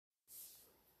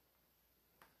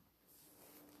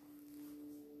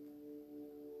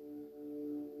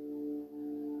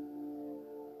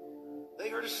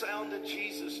heard a sound in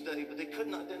Jesus' day, but they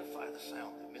couldn't identify the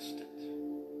sound. They missed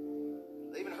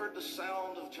it. They even heard the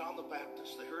sound of John the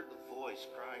Baptist. They heard the voice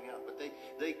crying out, but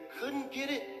they couldn't get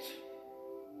it.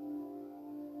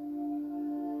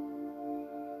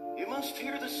 You must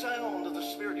hear the sound of the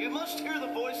Spirit. You must hear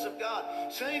the voice of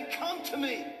God saying, come to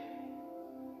me.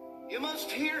 You must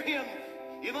hear him.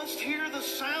 You must hear the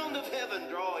sound of heaven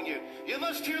drawing you. You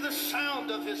must hear the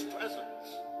sound of his presence.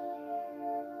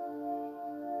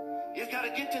 You've got to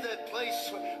get to that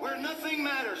place where nothing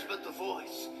matters but the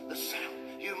voice, the sound.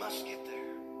 You must get there.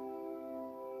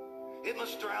 It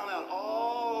must drown out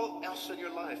all else in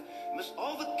your life.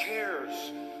 All the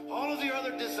cares, all of your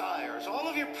other desires, all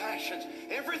of your passions,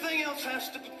 everything else has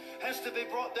to be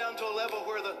brought down to a level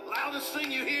where the loudest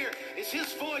thing you hear is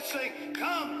his voice saying,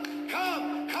 come,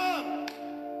 come, come.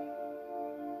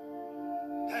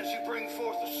 As you bring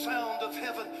forth the sound of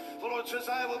heaven, the Lord says,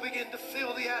 I will begin to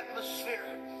fill the atmosphere.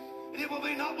 And it will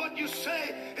be not what you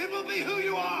say, it will be who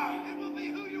you are. It will be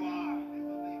who you are.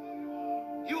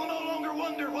 You will no longer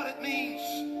wonder what it means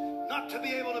not to be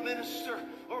able to minister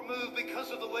or move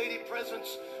because of the weighty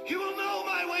presence. You will know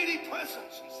my weighty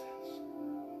presence, he says.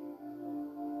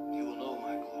 You will know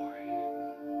my glory.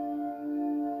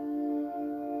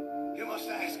 You must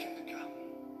ask him to come.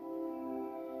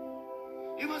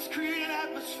 You must create an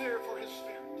atmosphere for his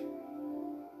Spirit.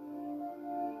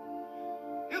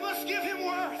 You must give him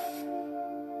worth.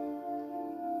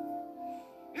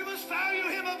 You must value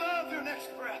him above your next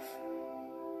breath.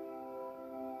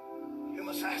 You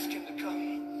must ask him to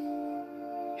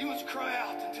come. You must cry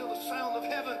out until the sound of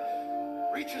heaven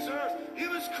reaches earth. You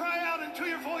must cry out until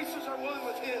your voices are one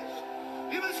with his.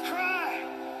 You must cry.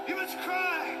 You must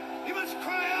cry. You must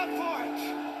cry out for it.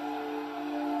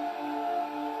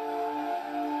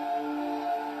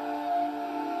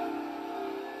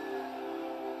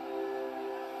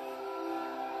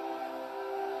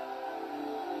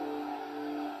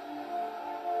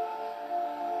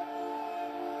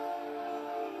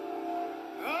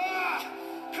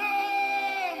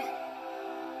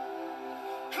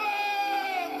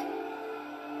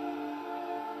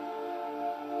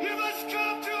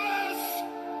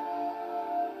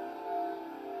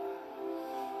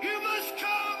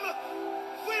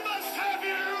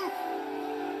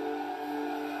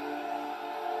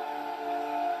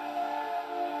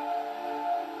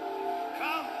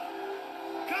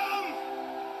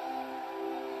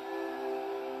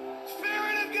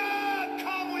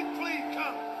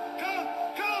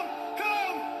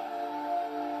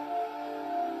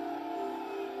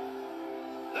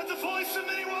 Let the voice of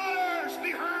many waters be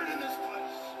heard in this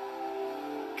place.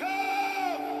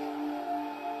 Come!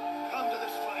 Come to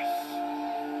this place.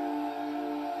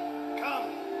 Come.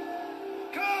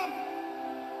 Come.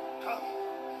 Come.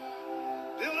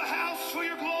 Build a house for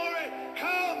your glory.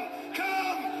 Come.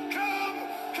 Come. Come.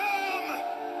 Come.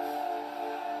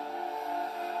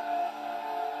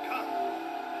 Come.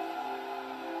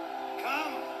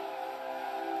 Come.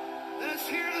 Let's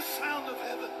hear the sound of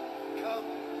heaven. Come.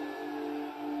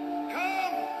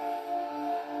 Come!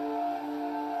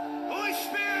 Holy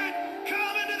Spirit,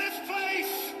 come into this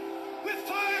place with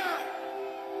fire!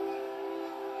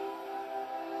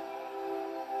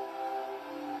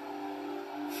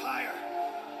 Fire!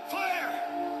 Fire!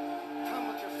 Come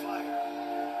with your fire.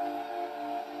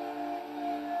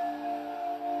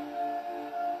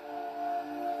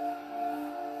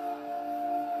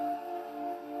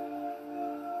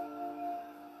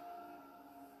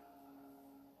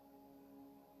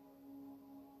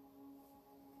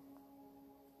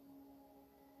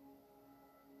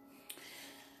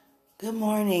 Good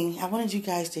morning. I wanted you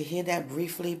guys to hear that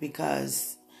briefly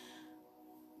because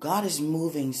God is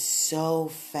moving so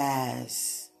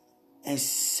fast and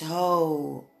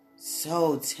so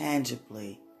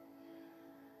tangibly.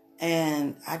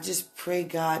 And I just pray,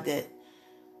 God, that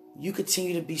you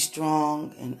continue to be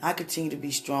strong and I continue to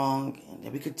be strong and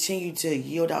that we continue to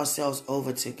yield ourselves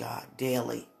over to God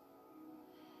daily.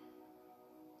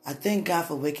 I thank God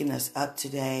for waking us up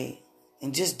today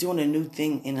and just doing a new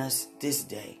thing in us this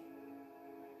day.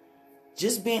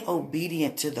 Just being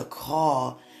obedient to the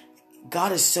call,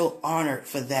 God is so honored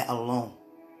for that alone.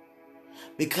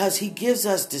 Because he gives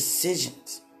us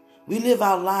decisions. We live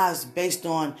our lives based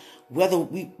on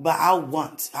by our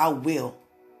wants, our will.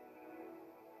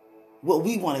 What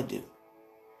we want to do.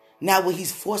 Not what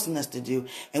he's forcing us to do.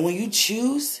 And when you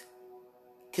choose,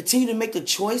 continue to make the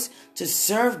choice to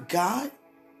serve God,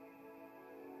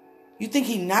 you think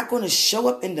he's not going to show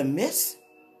up in the midst?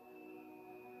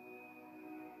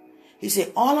 He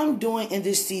said, all I'm doing in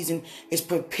this season is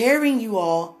preparing you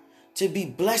all to be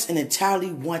blessed and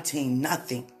entirely wanting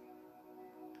nothing.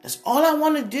 That's all I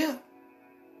want to do.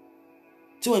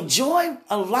 to enjoy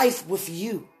a life with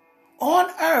you on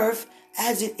earth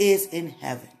as it is in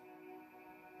heaven.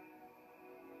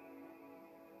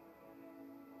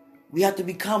 We have to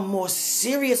become more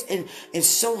serious and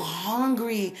so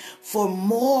hungry for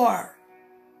more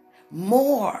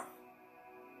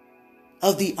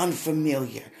of the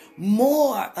unfamiliar,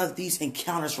 more of these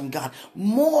encounters from God,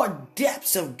 more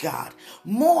depths of God,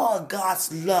 more of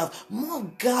God's love, more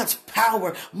of God's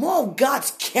power, more of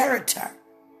God's character.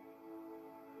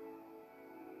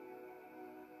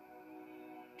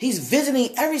 He's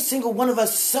visiting every single one of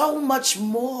us so much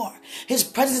more. His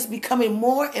presence is becoming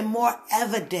more and more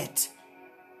evident.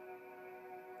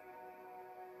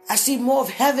 I see more of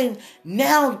heaven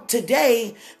now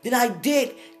today than I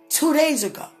did 2 days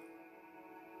ago.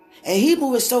 And he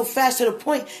moving so fast to the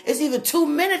point, it's even 2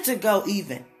 minutes ago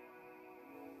even.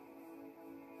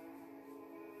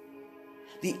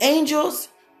 The angels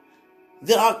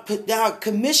that are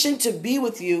commissioned to be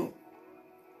with you,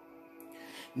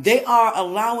 they are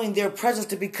allowing their presence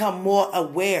to become more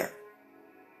aware.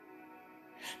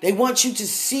 They want you to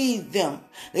see them.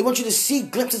 They want you to see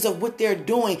glimpses of what they're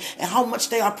doing and how much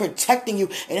they are protecting you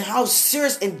and how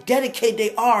serious and dedicated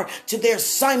they are to their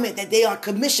assignment that they are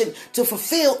commissioned to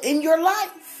fulfill in your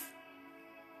life.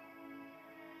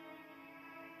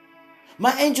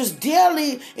 My angels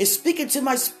daily is speaking to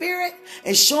my spirit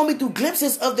and showing me through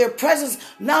glimpses of their presence,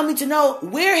 allowing me to know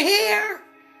we're here.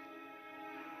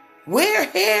 We're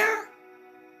here.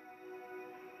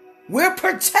 We're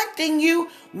protecting you.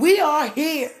 We are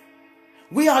here.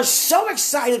 We are so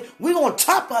excited. We're on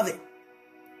top of it.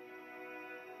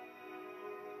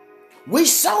 We're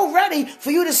so ready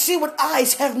for you to see what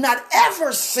eyes have not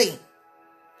ever seen,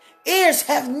 ears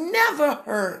have never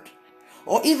heard,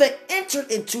 or even entered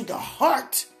into the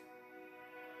heart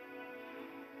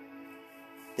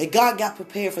that God got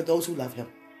prepared for those who love him.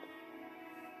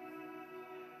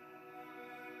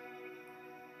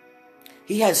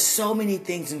 He has so many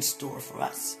things in store for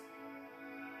us.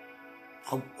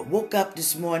 I woke up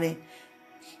this morning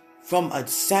from a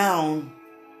sound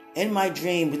in my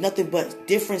dream with nothing but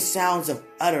different sounds of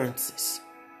utterances.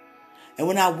 And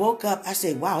when I woke up, I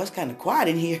said, wow, it's kind of quiet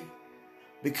in here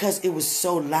because it was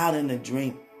so loud in the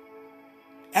dream.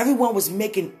 Everyone was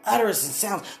making utterances and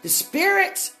sounds. The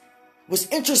Spirit was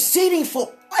interceding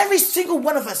for every single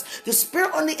one of us. The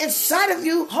Spirit on the inside of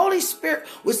you, Holy Spirit,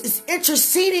 is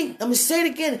interceding. Let me say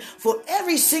it again, for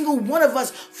every single one of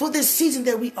us for this season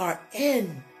that we are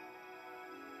in.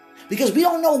 Because we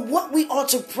don't know what we ought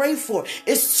to pray for.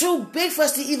 It's too big for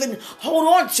us to even hold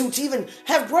on to even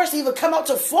have words to even come out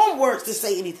to form words to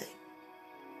say anything.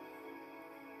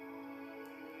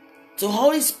 So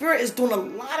Holy Spirit is doing a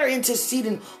lot of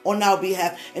interceding on our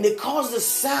behalf, and it causes the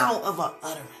sound of an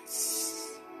utterance.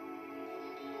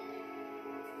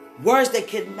 Words that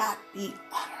cannot be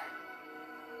uttered.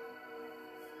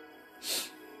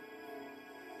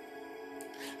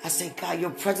 I said, God,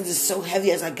 your presence is so heavy.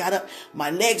 As I got up,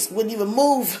 my legs wouldn't even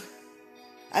move.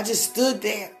 I just stood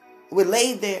there. We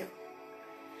laid there.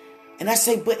 And I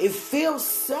say, but it feels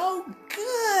so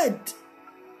good.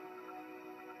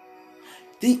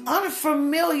 The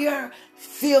unfamiliar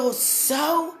feels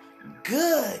so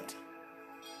good.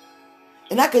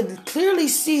 And I could clearly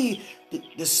see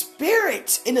the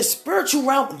Spirit in the spiritual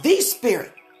realm, the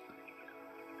Spirit,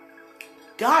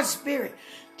 God's Spirit,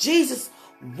 Jesus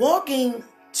walking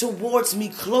towards me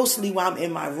closely while I'm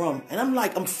in my room. And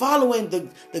I'm following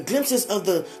the glimpses of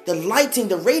the lighting,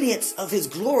 the radiance of his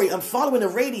glory. I'm following the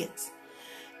radiance.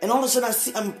 And all of a sudden I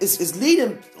see it's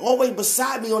leading all the way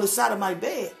beside me on the side of my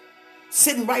bed,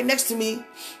 sitting right next to me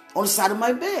on the side of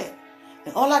my bed.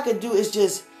 And all I could do is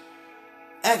just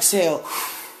exhale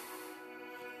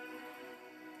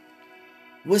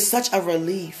with such a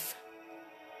relief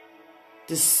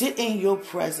to sit in your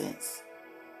presence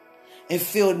and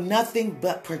feel nothing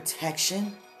but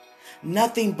protection,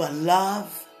 nothing but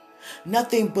love,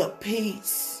 nothing but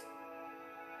peace,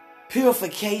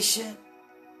 purification,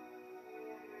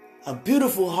 a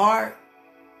beautiful heart.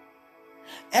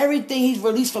 Everything he's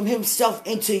released from himself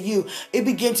into you, it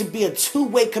begins to be a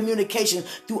two-way communication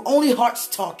through only hearts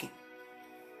talking.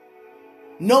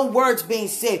 No words being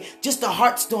said, just the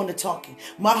hearts doing the talking.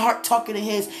 My heart talking to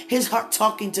his heart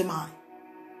talking to mine.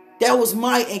 That was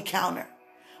my encounter.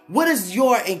 What is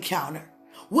your encounter?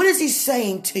 What is he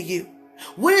saying to you?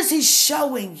 What is he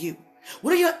showing you?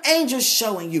 What are your angels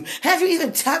showing you? Have you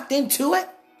even tapped into it?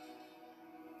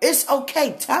 It's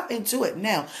okay. Tap into it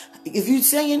now. If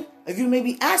you may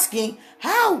be asking,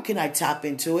 how can I tap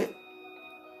into it?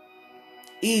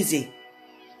 Easy.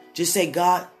 Just say,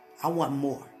 God, I want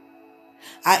more.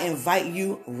 I invite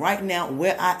you right now,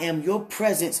 where I am, your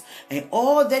presence and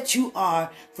all that you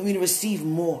are, for me to receive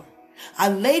more. I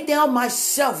lay down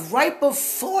myself right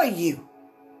before you,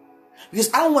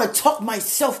 because I don't want to talk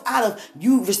myself out of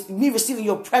me receiving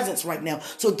your presence right now.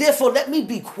 So therefore, let me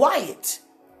be quiet,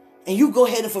 and you go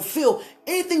ahead and fulfill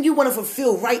anything you want to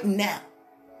fulfill right now.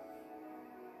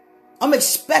 I'm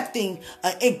expecting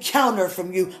an encounter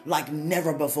from you like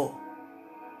never before.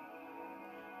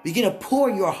 Begin to pour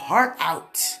your heart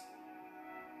out.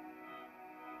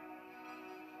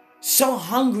 So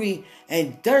hungry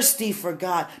and thirsty for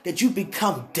God that you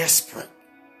become desperate.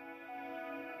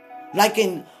 Like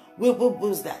in, what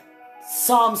was that?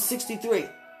 Psalm 63.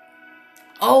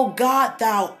 Oh God,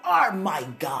 thou art my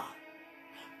God.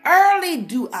 Early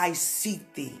do I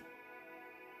seek thee.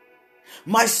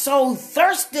 My soul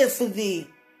thirsteth for thee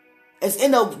as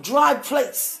in a dry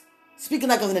place. Speaking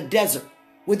like in a desert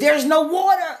where there's no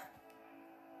water.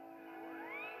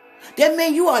 That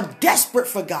means you are desperate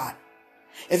for God.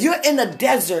 If you're in a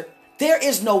desert, there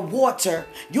is no water.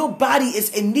 Your body is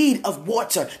in need of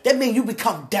water. That means you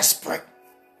become desperate.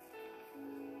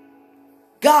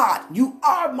 God, you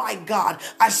are my God.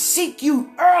 I seek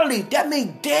you early. That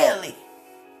means daily.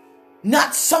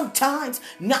 Not sometimes,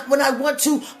 not when I want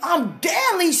to. I'm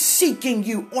daily seeking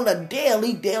you on a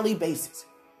daily basis.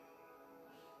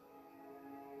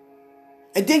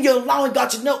 And then you're allowing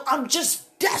God to know, I'm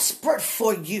just desperate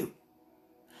for you.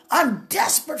 I'm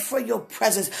desperate for your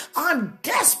presence. I'm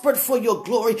desperate for your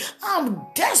glory. I'm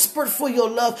desperate for your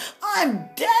love. I'm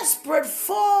desperate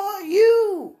for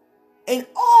you and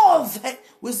all that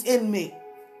was in me.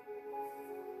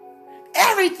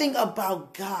 Everything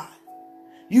about God.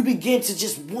 You begin to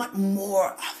just want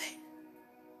more of it.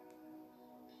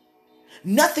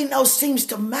 Nothing else seems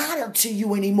to matter to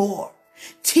you anymore.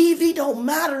 TV don't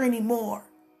matter anymore.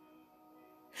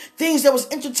 Things that was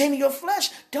entertaining your flesh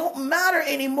don't matter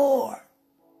anymore.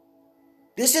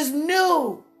 This is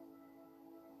new.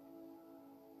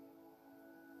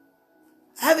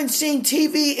 I haven't seen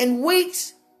TV in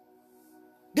weeks.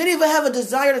 Didn't even have a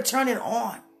desire to turn it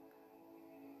on.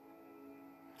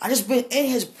 I just been in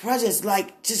his presence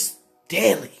like just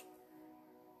daily.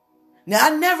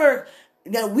 Now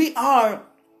we are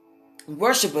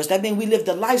worshipers. That means we live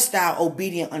the lifestyle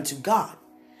obedient unto God.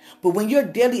 But when you're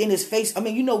daily in his face,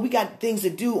 we got things to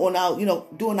do on our,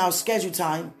 during our schedule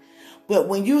time. But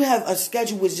when you have a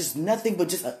schedule with just nothing but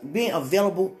just being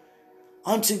available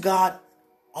unto God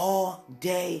all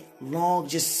day long,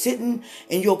 just sitting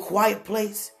in your quiet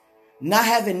place, not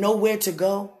having nowhere to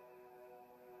go,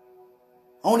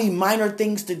 only minor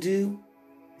things to do,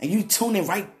 and you tuning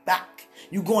right back.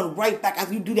 You going right back.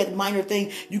 After you do that minor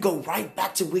thing, you go right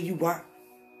back to where you were.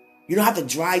 You don't have to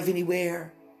drive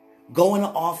anywhere, go in the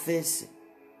office,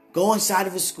 go inside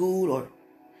of a school, or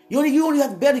you only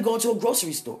have to barely go into a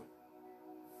grocery store.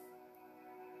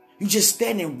 You just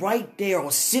standing right there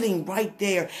or sitting right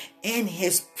there in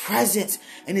his presence,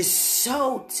 and it's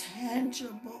so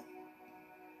tangible.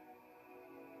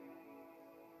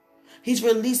 He's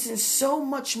releasing so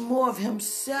much more of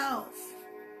himself.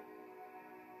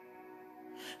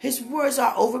 His words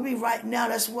are over me right now.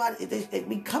 That's why they're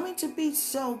becoming to be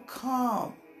so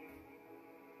calm.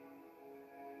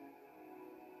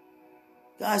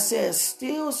 God says,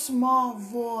 still small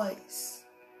voice.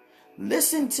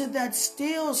 Listen to that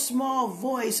still small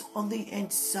voice on the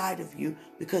inside of you,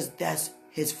 because that's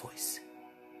his voice.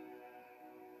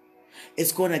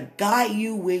 It's going to guide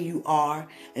you where you are,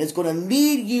 and it's going to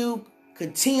lead you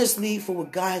continuously for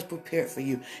what God has prepared for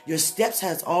you. Your steps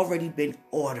has already been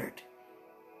ordered.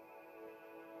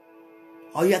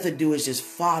 All you have to do is just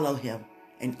follow him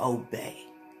and obey.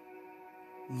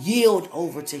 Yield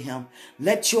over to him.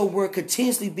 Let your word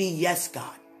continuously be yes,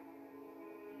 God.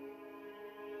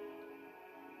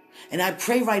 And I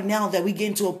pray right now that we get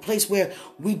into a place where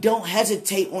we don't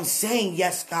hesitate on saying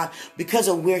yes, God, because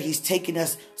of where he's taking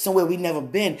us, somewhere we've never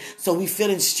been. So we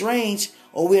feeling strange,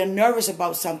 or we're nervous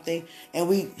about something, and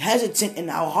we hesitant in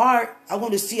our heart. I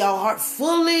want to see our heart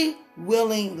fully,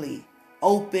 willingly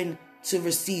open to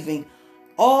receiving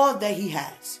all that he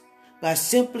has by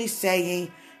simply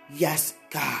saying, yes,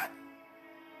 God.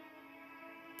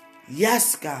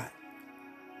 Yes, God.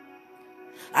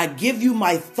 I give you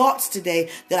my thoughts today,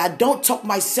 that I don't talk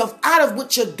myself out of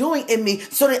what you're doing in me,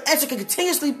 so the answer can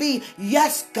continuously be,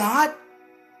 yes, God.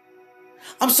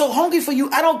 I'm so hungry for you.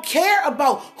 I don't care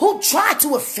about who tried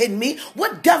to offend me,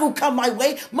 what devil come my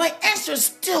way. My answer is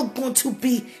still going to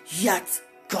be, yes,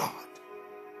 God.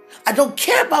 I don't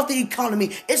care about the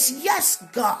economy. It's yes,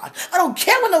 God. I don't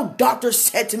care what no doctor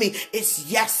said to me. It's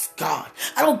yes, God.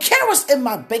 I don't care what's in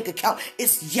my bank account.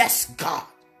 It's yes, God.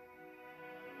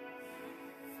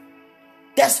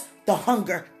 That's the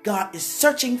hunger God is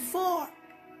searching for.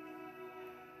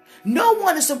 No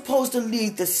one is supposed to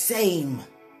lead the same.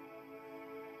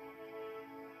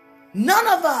 None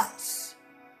of us.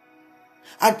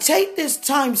 I take this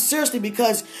time seriously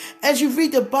because as you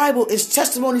read the Bible, it's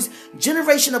testimonies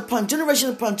generation upon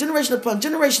generation upon generation upon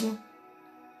generation.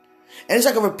 And it's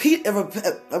like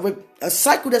a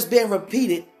cycle that's being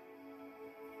repeated.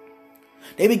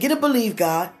 They begin to believe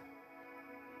God.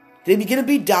 They begin to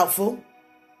be doubtful.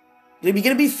 They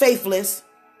begin to be faithless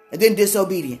and then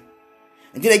disobedient.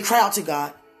 And then they cry out to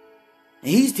God. And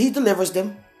He delivers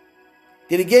them.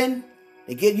 Then again,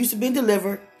 they get used to being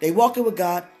delivered. They walk in with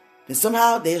God. Then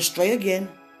somehow they astray again.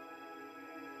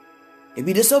 They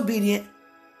be disobedient.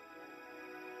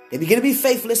 They begin to be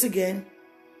faithless again.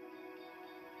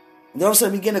 And then all of a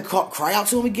sudden begin to cry out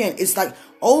to Him again. It's like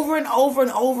over and over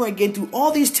and over again through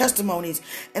all these testimonies.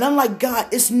 And I'm like, God,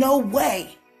 it's no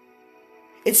way.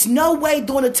 It's no way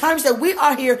during the times that we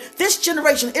are here, this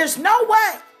generation, there's no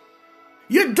way.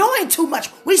 You're doing too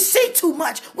much. We see too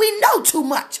much. We know too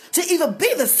much to even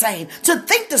be the same, to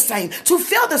think the same, to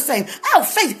feel the same. Our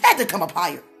faith had to come up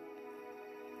higher.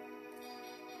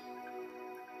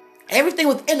 Everything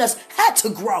within us had to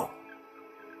grow.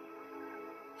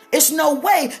 It's no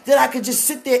way that I could just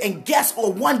sit there and guess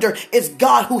or wonder, is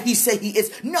God who He said He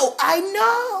is? No, I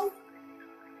know.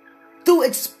 Through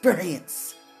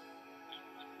experience.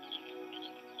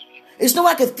 It's no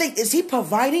way I could think, is He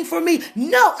providing for me?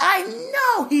 No, I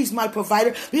know He's my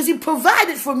provider because He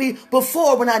provided for me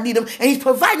before when I need Him, and He's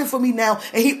providing for me now,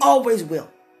 and He always will.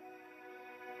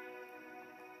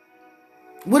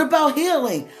 What about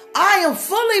healing? I am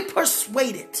fully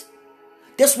persuaded.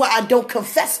 That's why I don't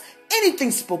confess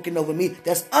anything spoken over me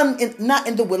that's not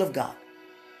in the will of God.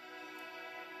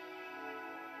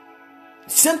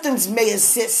 Symptoms may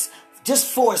assist just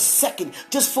for a second,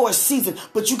 just for a season,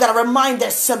 but you got to remind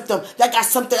that symptom that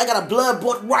I got a blood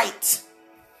bought right.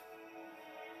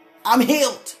 I'm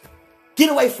healed. Get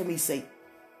away from me, Satan.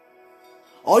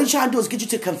 All he's trying to do is get you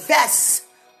to confess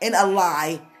in a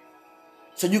lie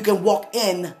so you can walk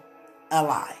in a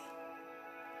lie.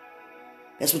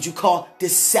 That's what you call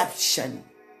deception.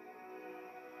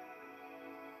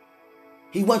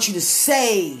 He wants you to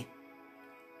say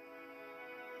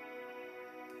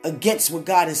against what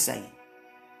God is saying.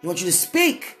 He wants you to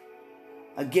speak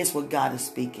against what God is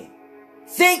speaking.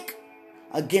 Think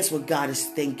against what God is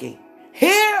thinking.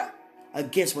 Hear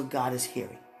against what God is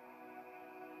hearing.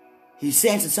 He's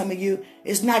saying to some of you,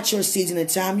 it's not your season and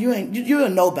time. You're a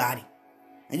nobody.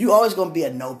 And you're always going to be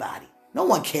a nobody. No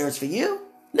one cares for you.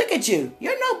 Look at you.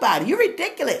 You're nobody. You're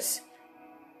ridiculous.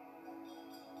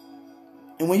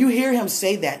 And when you hear him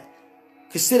say that,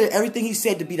 consider everything he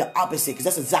said to be the opposite, because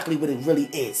that's exactly what it really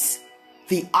is.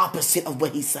 The opposite of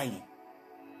what he's saying.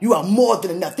 You are more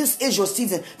than enough. This is your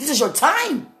season. This is your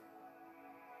time.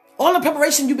 All the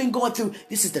preparation you've been going through,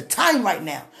 this is the time right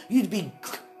now. You need to be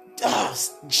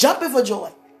jumping for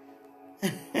joy.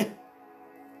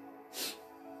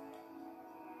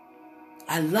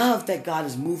 I love that God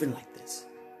is moving like this.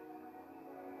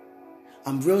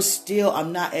 I'm real still.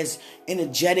 I'm not as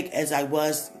energetic as I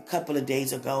was a couple of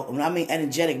days ago. When I mean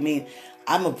energetic,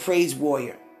 I'm a praise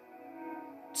warrior.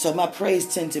 So my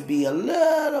praise tend to be a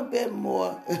little bit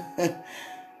more.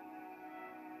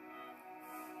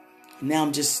 Now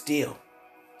I'm just still.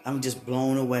 I'm just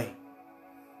blown away.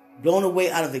 Blown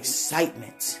away out of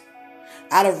excitement.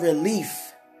 Out of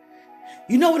relief.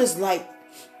 You know what it's like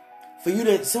for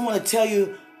someone to tell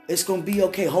you it's going to be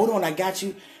okay. Hold on, I got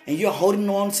you. And you're holding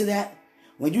on to that.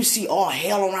 When you see all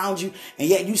hell around you, and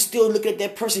yet you still looking at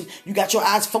that person, you got your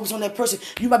eyes focused on that person.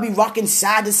 You might be rocking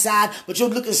side to side, but you're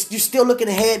still looking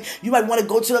ahead. You might want to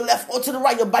go to the left or to the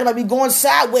right. Your body might be going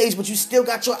sideways, but you still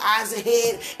got your eyes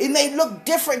ahead. It may look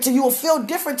different to you or feel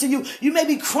different to you. You may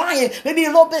be crying, maybe a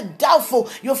little bit doubtful.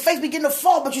 Your face begin to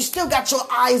fall, but you still got your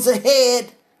eyes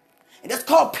ahead. And that's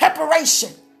called preparation.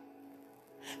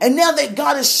 And now that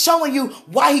God is showing you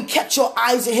why he kept your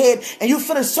eyes ahead, and you're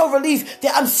feeling so relieved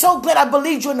that I'm so glad I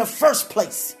believed you in the first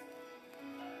place.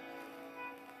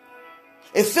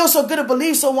 It feels so good to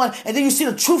believe someone, and then you see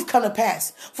the truth come to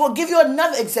pass. I'll give you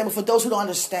another example for those who don't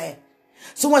understand.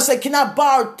 Someone said, can I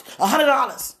borrow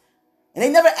 $100? And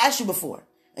they never asked you before.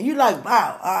 And you're like,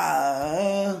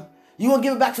 wow, you want to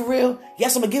give it back for real?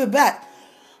 Yes, I'm going to give it back.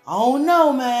 I don't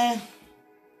know, man.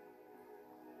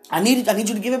 I need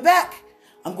you to give it back.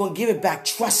 I'm going to give it back.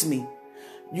 Trust me.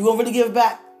 You going to really give it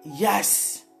back?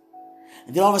 Yes.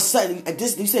 And then all of a sudden,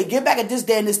 you say, give it back at this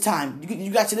day and this time.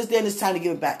 You got to this day and this time to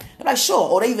give it back. They're like,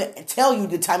 sure. Or they even tell you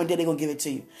the time and day they're going to give it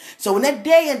to you. So when that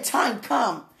day and time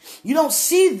come, you don't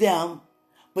see them,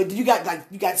 But you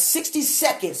got 60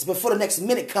 seconds before the next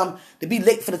minute come to be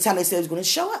late for the time they said it was going to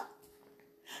show up.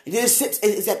 And then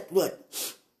it's at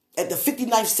what? At the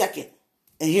 59th second.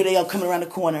 And here they are coming around the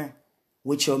corner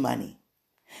with your money.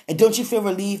 And don't you feel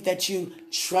relieved that you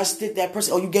trusted that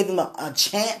person, or you gave them a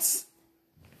chance?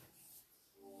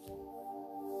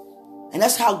 And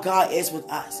that's how God is with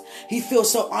us. He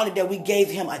feels so honored that we gave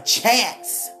him a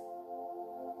chance.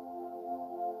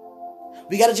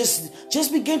 We got to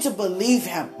just begin to believe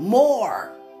him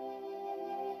more.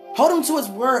 Hold him to his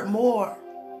word more.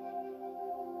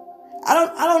 I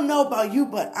don't know about you,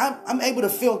 but I'm able to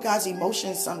feel God's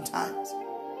emotions sometimes.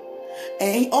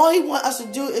 And all he wants us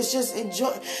to do is just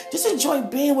enjoy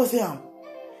being with him.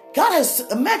 God has,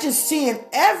 imagine seeing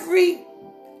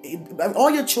all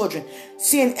your children,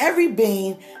 seeing every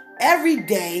being every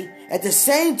day at the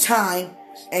same time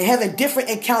and having different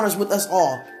encounters with us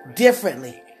all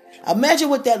differently. Imagine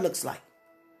what that looks like.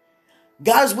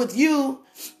 God is with you,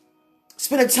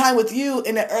 spending time with you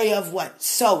in the area of what?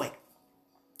 Sowing.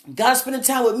 God is spending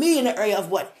time with me in the area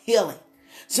of what? Healing.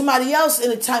 Somebody else in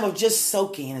the time of just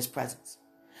soaking in his presence.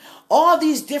 All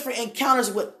these different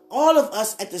encounters with all of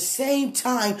us at the same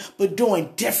time, but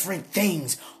doing different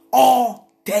things all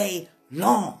day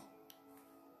long.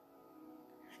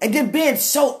 And then being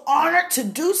so honored to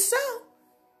do so.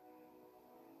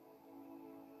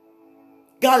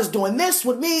 God is doing this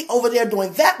with me, over there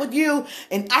doing that with you,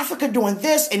 in Africa doing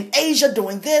this, in Asia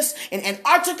doing this, in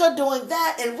Antarctica doing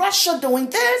that, in Russia doing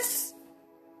this.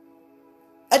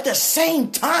 At the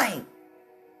same time.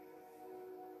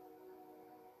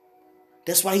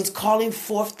 That's why he's calling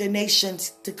forth the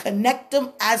nations to connect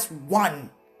them as one.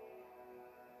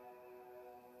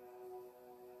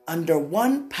 Under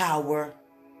one power,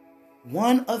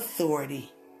 one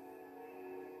authority,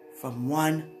 from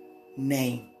one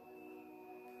name.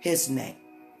 His name.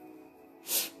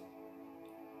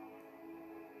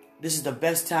 This is the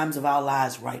best times of our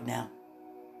lives right now.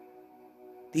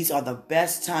 These are the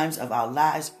best times of our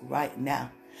lives right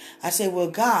now. I say, well,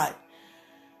 God,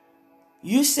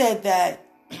 you said that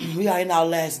we are in our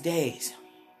last days.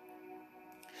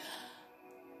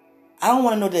 I don't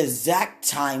want to know the exact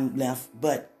time left,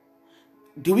 but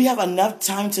do we have enough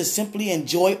time to simply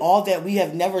enjoy all that we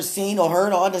have never seen or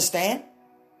heard or understand?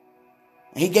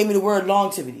 And he gave me the word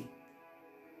longevity.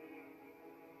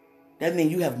 That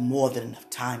means you have more than enough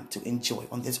time to enjoy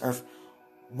on this earth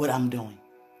what I'm doing.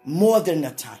 More than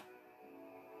enough time.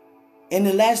 In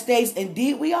the last days,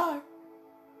 indeed we are.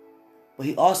 But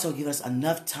he also gave us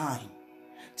enough time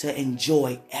to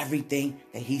enjoy everything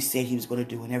that he said he was going to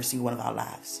do in every single one of our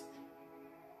lives.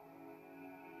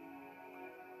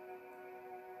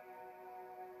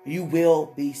 You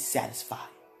will be satisfied.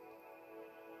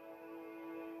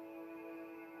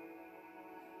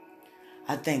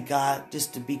 I thank God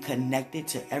just to be connected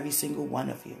to every single one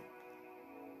of you.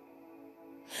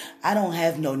 I don't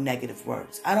have no negative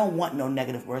words. I don't want no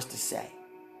negative words to say.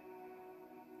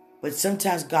 But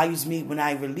sometimes God uses me when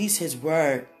I release his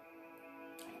word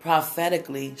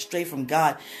prophetically, straight from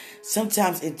God.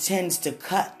 Sometimes it tends to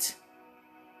cut.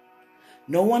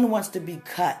 No one wants to be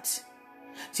cut.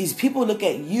 See, people look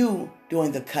at you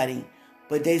doing the cutting,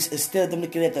 but instead of them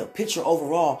looking at the picture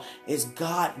overall, it's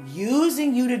God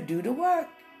using you to do the work.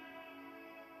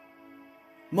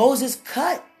 Moses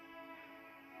cut.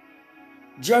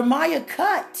 Jeremiah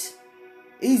cut.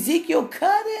 Ezekiel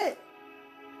cut it.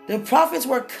 The prophets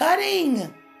were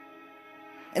cutting.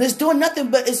 And it's doing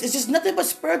nothing but, it's just nothing but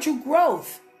spiritual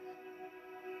growth.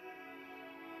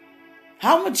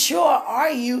 How mature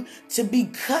are you to be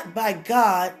cut by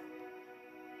God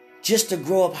just to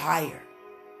grow up higher?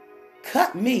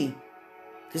 Cut me,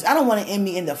 because I don't want to end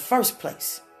me in the first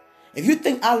place. If you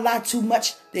think I lie too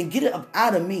much, then get it up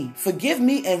out of me. Forgive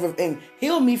me and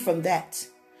heal me from that.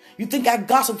 You think I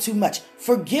gossip too much,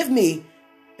 forgive me.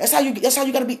 That's how you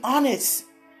got to be honest.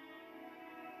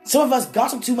 Some of us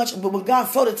gossip too much, but when God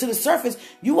floated to the surface,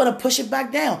 you want to push it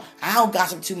back down. I don't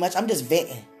gossip too much, I'm just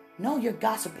venting. No, you're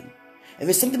gossiping. If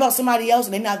it's something about somebody else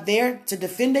and they're not there to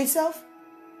defend themselves,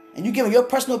 and you give them your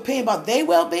personal opinion about their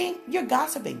well-being, you're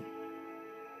gossiping.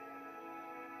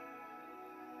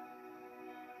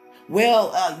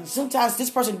 Well, sometimes this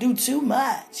person do too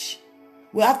much.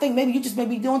 Well, I think maybe you just may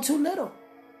be doing too little.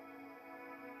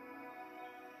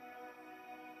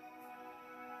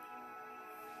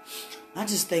 I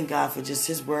just thank God for just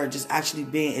his word just actually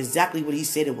being exactly what he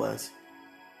said it was.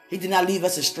 He did not leave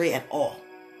us astray at all.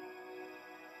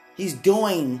 He's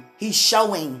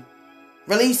showing,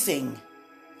 releasing,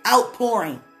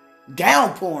 outpouring,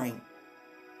 downpouring,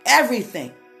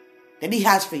 everything that he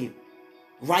has for you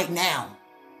right now.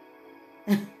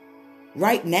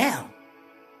 Right now.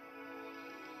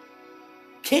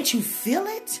 Can't you feel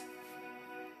it?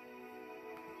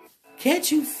 Can't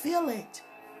you feel it?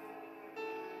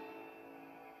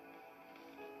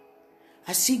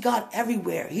 I see God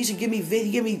everywhere. He should give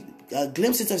me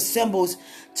glimpses of symbols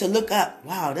to look up.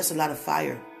 Wow, that's a lot of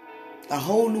fire. A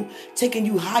whole new, taking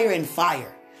you higher in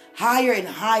fire. Higher and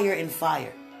higher in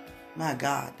fire. My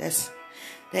God,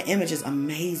 that image is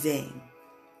amazing.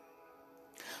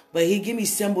 But he give me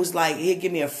symbols like, he'll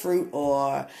give me a fruit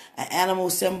or an animal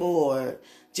symbol or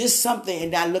just something,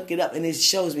 and I look it up and it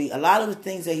shows me. A lot of the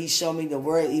things that he showed me, the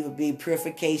word either be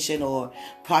purification or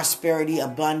prosperity,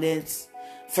 abundance,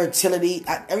 fertility.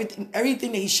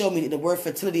 Everything that he showed me, the word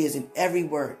fertility is in every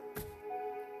word.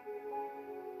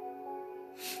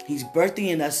 He's birthing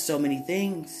in us so many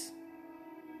things.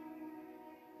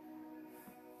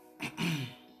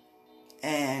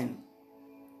 And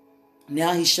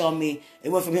now he's showing me, it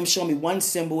went from him showing me one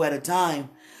symbol at a time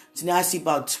to now I see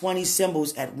about 20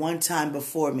 symbols at one time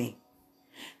before me.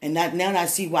 And now I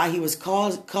see why he was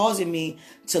causing me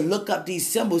to look up these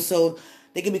symbols so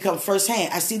they can become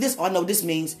firsthand. I see this, oh, I know this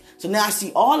means. So now I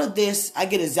see all of this. I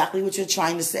get exactly what you're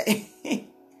trying to say.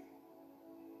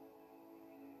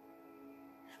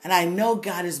 And I know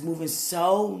God is moving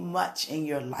so much in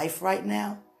your life right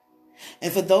now.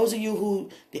 And for those of you who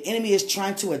the enemy is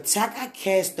trying to attack, I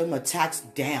cast them attacks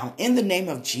down in the name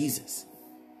of Jesus.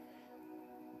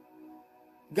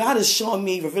 God is showing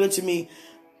me, revealing to me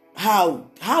how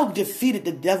defeated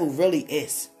the devil really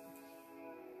is.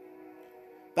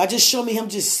 By just showing me him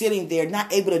just sitting there,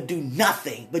 not able to do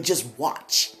nothing, but just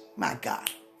watch. My God.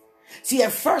 See,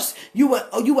 at first, you were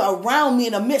around me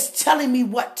in the midst, telling me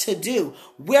what to do,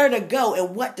 where to go,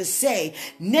 and what to say.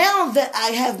 Now that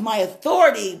I have my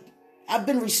authority, I've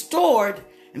been restored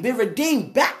and been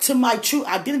redeemed back to my true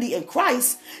identity in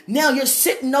Christ. Now you're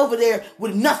sitting over there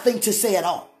with nothing to say at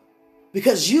all.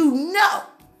 Because you know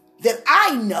that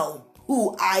I know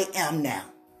who I am now.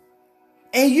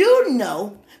 And you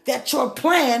know that your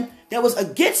plan that was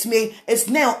against me is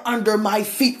now under my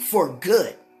feet for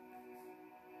good.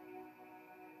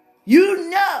 You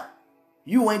know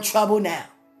you in trouble now.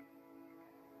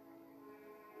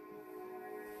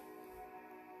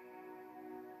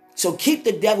 So keep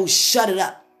the devil shut it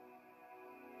up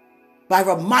by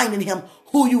reminding him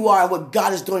who you are and what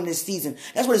God is doing this season.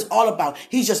 That's what it's all about.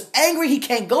 He's just angry. He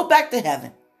can't go back to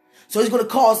heaven. So he's going to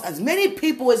cause as many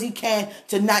people as he can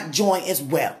to not join as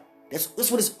well. That's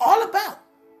what it's all about.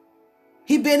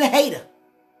 He been a hater.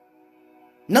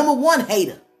 Number one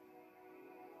hater.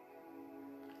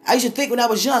 I used to think when I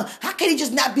was young, how can he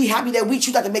just not be happy that we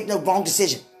choose not to make no wrong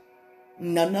decision?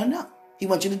 No. He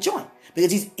wants you to join.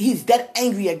 Because he's that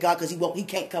angry at God because he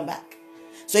can't come back.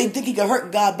 So he think he can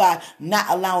hurt God by not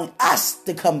allowing us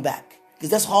to come back. Because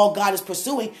that's all God is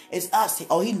pursuing is us.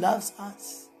 Oh, he loves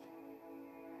us.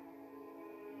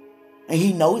 And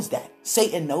he knows that.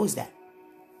 Satan knows that.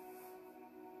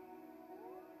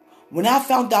 When I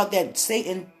found out that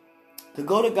Satan could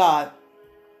go to God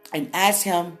and ask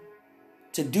him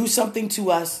to do something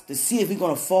to us to see if we're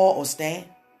going to fall or stand.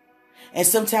 And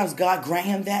sometimes God grant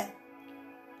him that.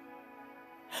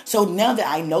 So now that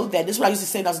I know that, this is what I used to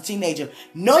say when I was a teenager.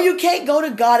 No, you can't go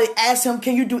to God and ask him,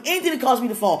 can you do anything to cause me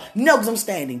to fall? No, because I'm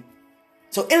standing.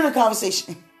 So end the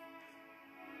conversation.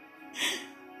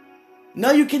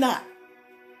 No, you cannot.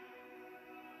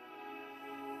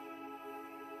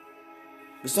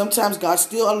 But sometimes God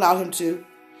still allow him to.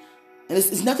 And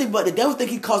it's nothing but the devil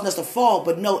think he's causing us to fall.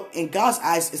 But no, in God's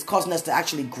eyes, it's causing us to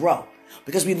actually grow.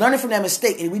 Because we learned from that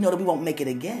mistake and we know that we won't make it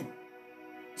again.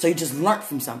 So you just learned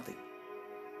from something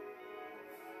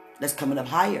that's coming up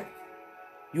higher.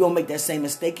 You won't make that same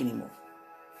mistake anymore.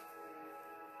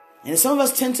 And some of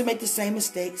us tend to make the same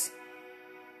mistakes.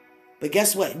 But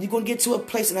guess what? You're going to get to a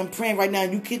place, and I'm praying right now,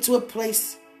 you get to a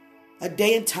place, a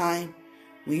day and time,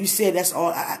 when you say, that's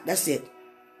all, that's it.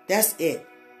 That's it.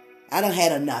 I done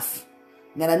had enough.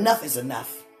 Now enough is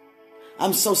enough.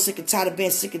 I'm so sick and tired of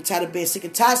being sick and tired of being sick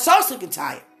and tired, so sick and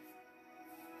tired,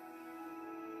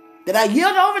 that I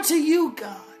yield over to you,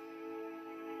 God.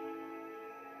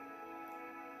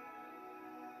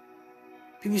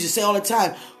 People used to say all the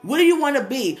time, what do you want to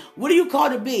be? What are you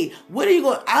called to be? What are you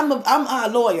going? I'm a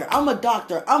lawyer. I'm a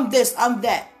doctor. I'm this, I'm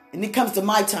that. And it comes to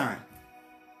my turn.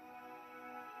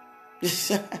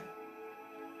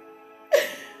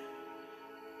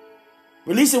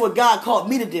 Releasing what God called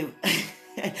me to do.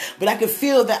 But I could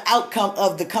feel the outcome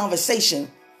of the conversation.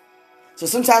 So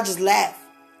sometimes I just laugh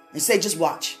and say, just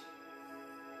watch.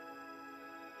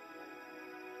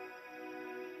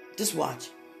 Just watch.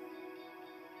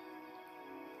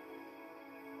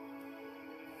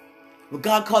 What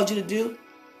God called you to do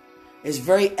is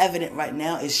very evident right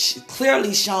now. It's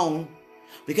clearly shown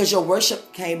Because your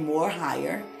worship came more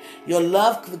higher. Your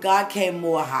love for God came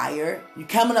more higher. You're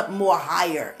coming up more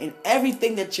higher in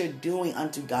everything that you're doing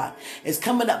unto God. It's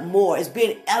coming up more. It's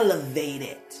being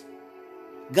elevated.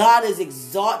 God is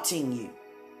exalting you,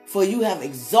 for you have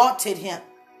exalted him.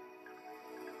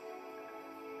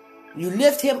 You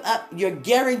lift him up, you're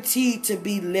guaranteed to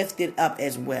be lifted up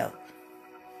as well.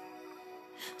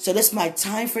 So that's my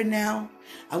time for now.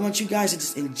 I want you guys to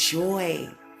just enjoy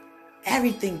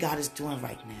everything God is doing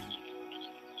right now.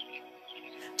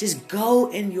 Just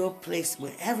go in your place,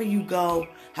 wherever you go,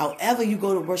 however you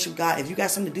go to worship God. If you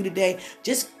got something to do today,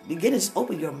 just begin to just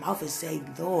open your mouth and say,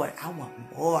 Lord, I want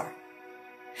more.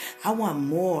 I want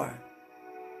more.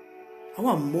 I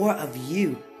want more of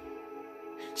you.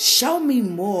 Show me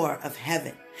more of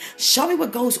heaven. Show me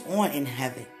what goes on in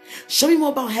heaven. Show me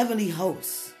more about heavenly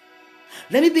hosts.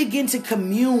 Let me begin to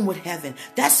commune with heaven.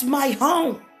 That's my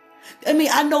home.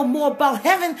 I know more about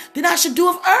heaven than I should do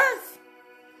of earth.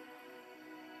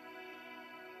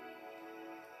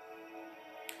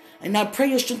 And I pray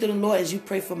your strength in the Lord as you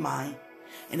pray for mine.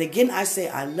 And again, I say,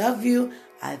 I love you.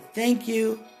 I thank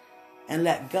you. And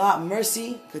let God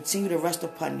mercy continue to rest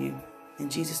upon you. In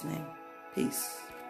Jesus' name, peace.